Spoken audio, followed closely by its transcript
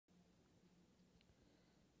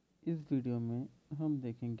इस वीडियो में हम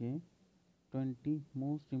देखेंगे 20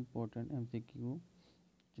 मोस्ट इम्पॉर्टेंट MCQ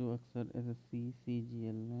जो अक्सर SSC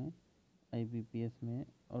CGL में IBPS में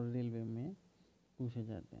और रेलवे में पूछे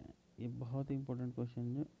जाते हैं। ये बहुत ही इम्पोर्टेंट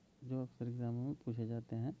क्वेश्चन जो अक्सर एग्जामों में पूछे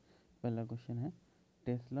जाते हैं। पहला क्वेश्चन है,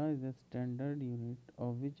 Tesla is the standard unit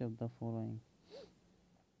of which of the following.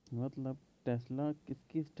 मतलब टेस्ला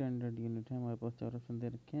किसकी स्टैंडर्ड यूनिट है। हमारे पास चार ऑप्शन दे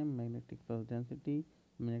रखे हैं, magnetic flux density,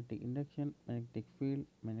 magnetic induction, magnetic field,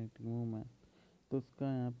 magnetic movement. तो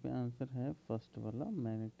इसका यहाँ पे आंसर है फर्स्ट वाला,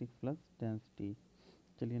 मैग्नेटिक फ्लक्स डेंसिटी।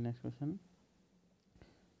 चलिए next question,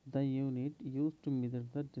 the unit use to measure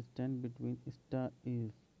the distance between star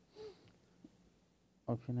is.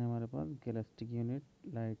 Option है हमारे पास galactic unit,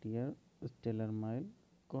 light year, stellar mile,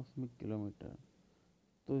 cosmic kilometre.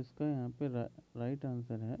 तो इसका यहाँ पे राइट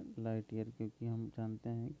आंसर है लाइट ईयर, क्योंकि हम जानते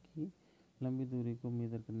हैं कि लंबी दूरी को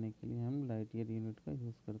मेज़र करने के लिए हम लाइट ईयर यूनिट का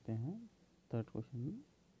यूज़ करते हैं। Third question,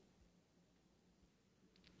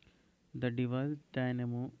 the device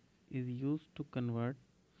dynamo is use to convert.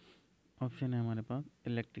 Option है हमारे पास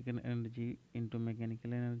electrical energy into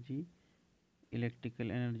mechanical energy,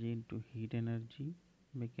 electrical energy into heat energy,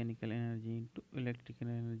 mechanical energy into electrical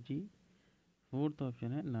energy. Fourth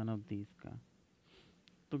option है none of these का।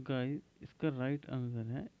 तो guys इसका right answer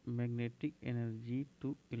है magnetic energy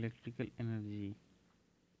to electrical energy.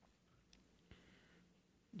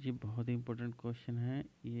 ये बहुत ही important question है,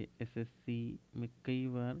 ये SSC में कई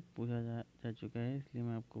बार पूछा जा चुका है, इसलिए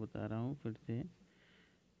मैं आपको बता रहा हूँ फिर से।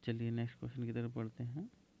 चलिए नेक्स्ट क्वेश्चन की तरफ पढ़ते हैं।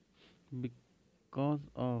 बिकॉज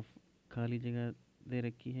ऑफ, खाली जगह दे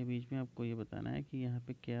रखी है बीच में, आपको ये बताना है कि यहाँ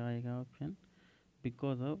पे क्या आएगा option.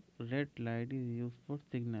 Because of red light is use for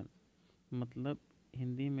signal. मतलब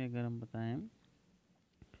हिंदी में अगर हम बताएं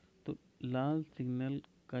तो लाल सिग्नल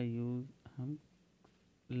का यूज़ हम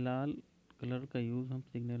लाल कलर का यूज़ हम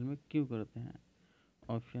सिग्नल में क्यों करते हैं।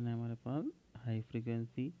 ऑप्शन है हमारे पास high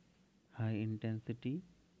frequency, high intensity,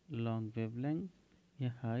 long wavelength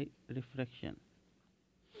या हाई रिफ्रैक्शन।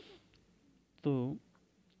 तो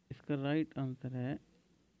इसका राइट आंसर है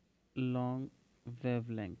लॉन्ग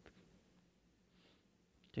वेवलेंथ।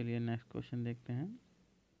 चलिए नेक्स्ट क्वेश्चन देखते हैं।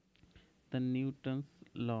 The Newton's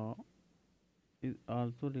law is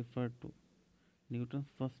also referred to. Newton's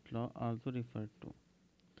first law also referred to.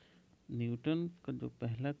 Newton का जो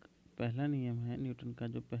पहला नियम है, न्यूटन का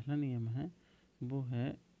जो पहला नियम है वो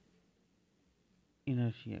है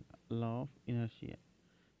इनर्शिया का, लॉ ऑफ इनर्शिया।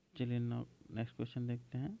 चलिए नेक्स्ट क्वेश्चन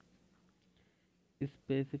देखते हैं।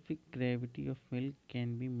 Specific gravity of milk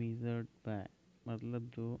can be measured by. मतलब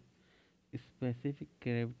जो स्पेसिफिक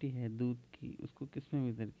ग्रेविटी है दूध की, उसको किस में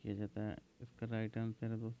मेज़र किया जाता है। इसका राइट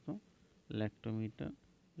आंसर है दोस्तों लैक्टोमीटर।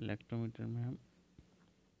 लैक्टोमीटर में हम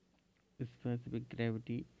स्पेसिफिक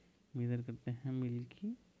ग्रेविटी मेज़र करते हैं मिल्क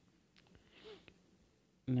की।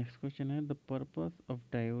 नेक्स्ट क्वेश्चन है, the purpose of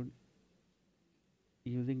diode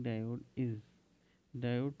using diode is.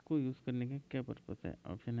 Diode को यूज़ करने का क्या पर्पस है।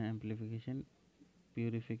 ऑप्शन है एम्पलीफिकेशन,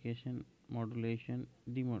 प्यूरिफिकेशन, मॉड्यूलेशन,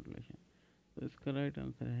 डीमॉड्यूलेशन। तो इसका राइट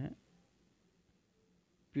आंसर है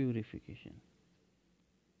प्यूरिफिकेशन।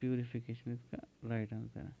 प्यूरिफिकेशन इसका राइट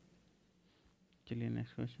आंसर है। चलिए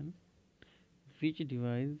next question, which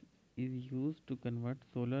device is use to convert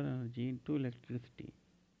solar energy into electricity.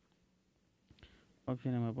 Option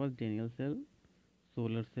है हमारे पास डेनियल सेल,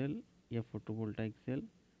 सोलर सेल या photovoltaic cell,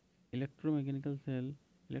 electromechanical cell,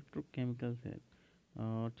 electrochemical cell,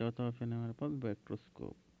 और चौथा ऑप्शन है हमारे पास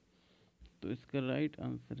स्पेक्ट्रोस्कोप। तो इसका राइट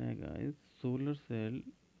आंसर है गाइस सोलर सेल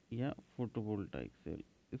या फोटोवोल्टाइक सेल।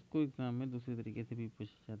 इसको एग्ज़ाम में दूसरी तरीके से भी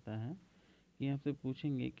पूछा जाता है कि आपसे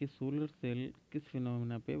पूछेंगे कि सोलर सेल किस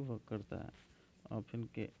फिनोमेना पे वर्क करता है।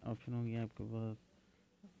 ऑप्शन होंगे आपके पास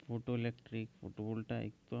फोटो इलेक्ट्रिक,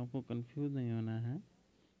 फोटोवोल्टाइक। तो आपको कंफ्यूज नहीं होना है,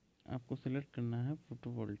 आपको सेलेक्ट करना है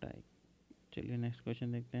फोटोवोल्टाइक। चलिए नेक्स्ट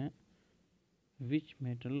क्वेश्चन देखते हैं। Which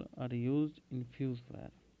metal are used in fuse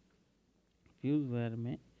wire. Fuse wire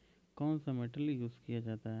में कौन सा मेटल यूज़ किया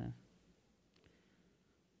जाता है।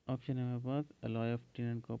 ऑप्शन है हमारे पास alloy of tin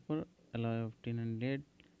and copper, alloy of tin and lead,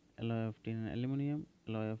 alloy of tin and aluminium,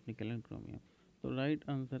 alloy of निकल एंड क्रोमियम। तो राइट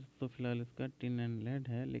आंसर तो फिलहाल इसका टिन एंड लेड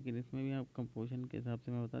है, लेकिन इसमें भी आप कंपोजिशन के हिसाब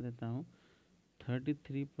से मैं बता देता हूँ।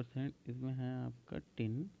 33% इसमें है आपका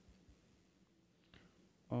टिन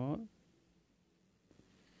और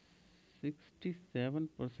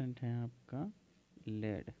 67% है आपका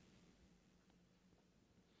लेड।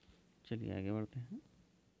 चलिए आगे बढ़ते हैं।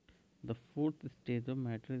 The fourth stage of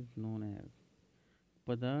matter is known as.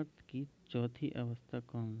 पदार्थ की चौथी अवस्था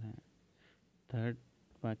कौन है। थर्ड,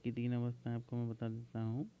 बाकी तीन अवस्थाएं आपको मैं बता देता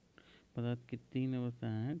हूँ। पदार्थ की तीन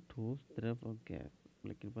अवस्थाएं हैं, ठोस, द्रव और गैस,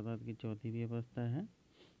 लेकिन पदार्थ की चौथी भी अवस्था है,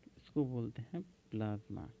 इसको बोलते हैं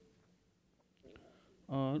प्लाज्मा।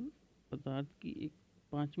 और पदार्थ की एक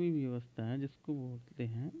पांचवी व्यवस्था है जिसको बोलते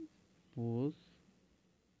हैं बोस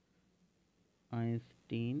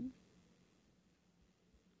आइंस्टीन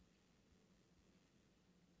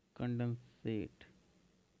कंडेंसेट।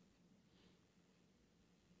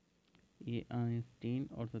 ये आइंस्टीन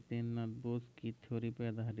और सत्येंद्रनाथ बोस की थ्योरी पर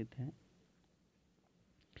आधारित है।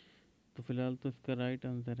 तो फिलहाल तो इसका राइट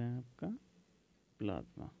आंसर है आपका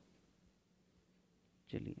प्लाज्मा।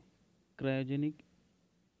 चलिए, cryogenic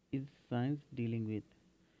is science dealing with.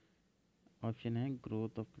 Option है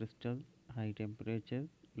growth of crystal, high temperature,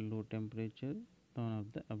 low temperature, none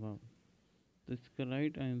of the above. तो इसका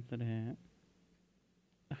राइट आंसर है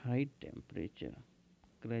हाई टेम्परेचर।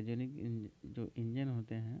 क्रायोजेनिक जो इंजन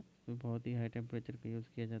होते हैं उसमें बहुत ही हाई टेम्परेचर का यूज़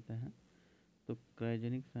किया जाता है। तो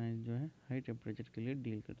क्रायोजेनिक साइंस जो है हाई टेम्परेचर के लिए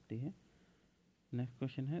डील करती है। नेक्स्ट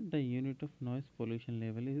क्वेश्चन है the unit of noise pollution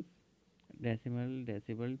level is decimal,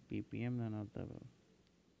 decibel, ppm, none of the above.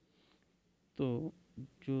 तो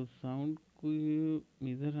जो साउंड को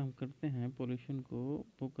मेज़र हम करते हैं पोल्यूशन को,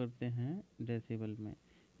 वो करते हैं डेसिबल में।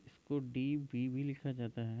 इसको डीबी भी लिखा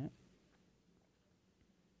जाता है।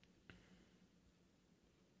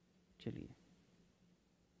 चलिए,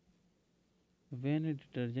 when A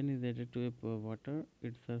detergent is added to A water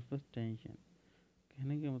it surface tension.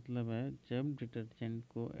 कहने का मतलब है जब डिटर्जेंट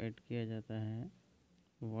को ऐड किया जाता है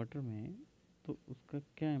वाटर में तो उसका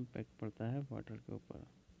क्या इम्पैक्ट पड़ता है वाटर के ऊपर।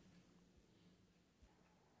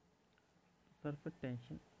 सरफेस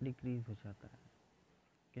टेंशन डिक्रीज हो जाता है।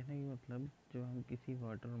 कहने का मतलब जो हम किसी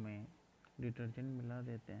वाटर में डिटर्जेंट मिला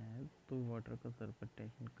देते हैं तो वाटर का सरफेस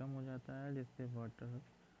टेंशन कम हो जाता है, जिससे वाटर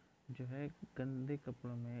जो है गंदे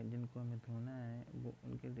कपड़ों में जिनको हमें धोना है वो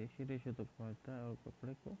उनके रेशे तक पहुँचता है और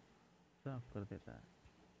कपड़े को साफ कर देता है।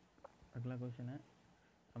 अगला क्वेश्चन है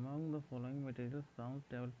among the following material sound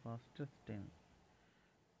travel fastest in.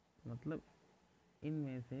 मतलब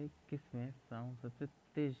इनमें से किस में साउंड सबसे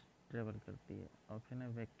तेज ट्रेवल करती है। ऑप्शन है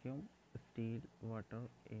वैक्यूम, स्टील, वाटर,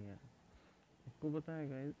 एयर। आपको पता है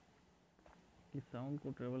गाइस कि साउंड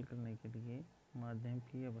को ट्रेवल करने के लिए माध्यम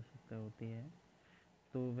की आवश्यकता होती है।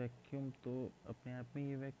 तो वैक्यूम तो अपने आप में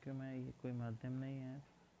ये वैक्यूम है, ये कोई माध्यम नहीं है,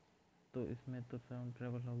 तो इसमें तो साउंड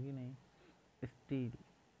ट्रेवल होगी नहीं। स्टील,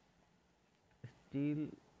 स्टील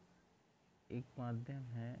एक माध्यम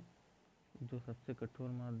है जो सबसे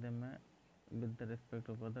कठोर माध्यम है with the respect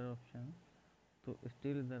of other option. तो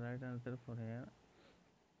steel is the right answer for air.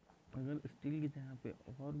 अगर स्टील की जगह पे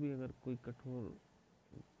और भी अगर कोई कठोर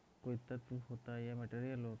कोई तत्व होता है या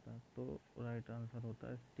मटेरियल होता तो राइट आंसर होता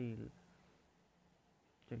है स्टील।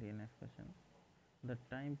 चलिए next question, the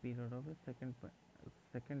time period of A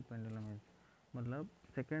second pendulum is. मतलब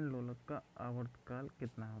सेकेंड लोलक का आवर्तकाल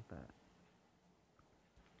कितना होता है।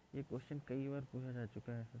 ये क्वेश्चन कई बार पूछा जा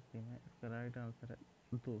चुका है एसएससी में। इसका राइट आंसर है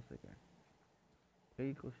 2 सेकेंड।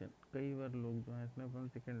 कई बार लोग जो है इसमें 1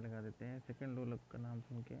 सेकेंड लगा देते हैं सेकेंड लोलक का नाम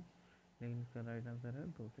सुन के, लेकिन इसका राइट आंसर है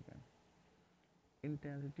 2 second.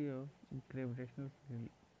 Intensity of gravitational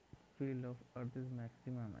field of earth is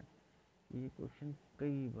maximum है। ये क्वेश्चन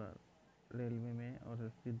कई बार रेलवे में और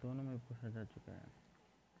एसएससी दोनों में पूछा जा चुका है।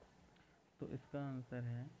 तो इसका आंसर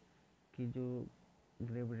है कि जो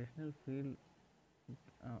ग्रेविटेशनल फील्ड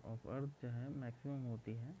ऑफ अर्थ जो है मैक्सिमम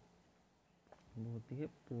होती है वो होती है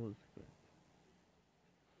पोल्स पे।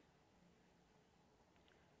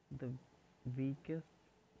 The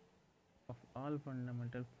weakest of all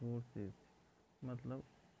fundamental forces. मतलब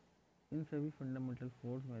इन सभी फंडामेंटल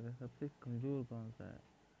फोर्स में से सबसे कमज़ोर कौन सा है।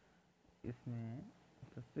 इसमें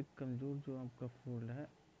सबसे कमज़ोर जो आपका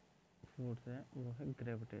फोर्स है वो है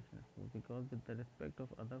gravitational force. Because with the respect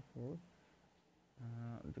of other force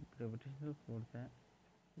जो ग्रेविटेशनल फोर्स है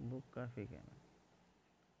वो काफ़ी कम है।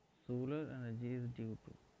 Solar energy is due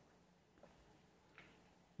to.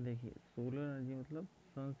 देखिए, सोलर एनर्जी मतलब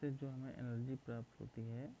सन से जो हमें एनर्जी प्राप्त होती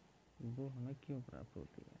है वो हमें क्यों प्राप्त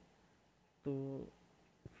होती है। तो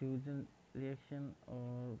फ्यूजन रिएक्शन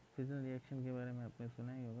और फिजन रिएक्शन के बारे में आपने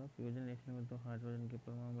सुना ही होगा। फ्यूजन रिएक्शन में तो हाइड्रोजन के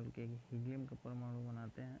परमाणु मिलकर एक हीलियम का परमाणु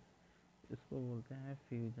बनाते हैं, इसको बोलते हैं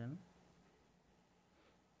फ्यूजन।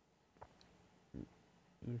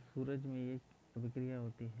 ये सूरज में ये अभिक्रिया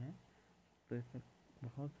होती है तो इसमें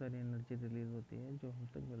बहुत सारी एनर्जी रिलीज होती है जो हम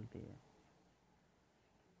तक मिलती है।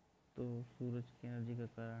 तो सूरज की एनर्जी का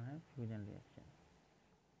कारण है fusion reaction.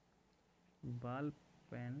 Ball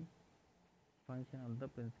pen function of the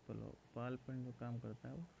principle of. Ball pen जो काम करता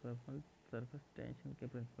है वो सरफेस टेंशन के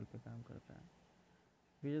प्रिंसिपल पे काम करता है।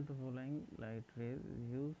 Which of the following light rays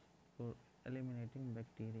use for eliminating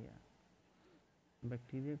bacteria.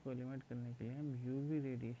 Bacteria को एलिमिनेट करने के लिए हम यूवी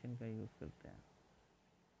रेडिएशन का यूज़ करते हैं।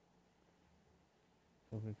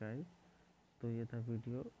 ओके गाइस, तो ये था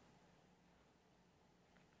वीडियो।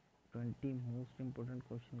 20 मोस्ट इम्पोर्टेंट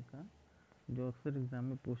क्वेश्चन का जो अक्सर एग्ज़ाम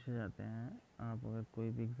में पूछे जाते हैं। आप अगर कोई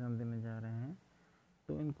भी एग्ज़ाम देने जा रहे हैं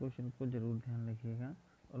तो इन क्वेश्चन को ज़रूर ध्यान रखिएगा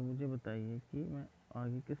और मुझे बताइए कि मैं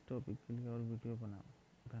आगे किस टॉपिक के लिए और वीडियो बनाऊँ।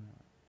 धन्यवाद।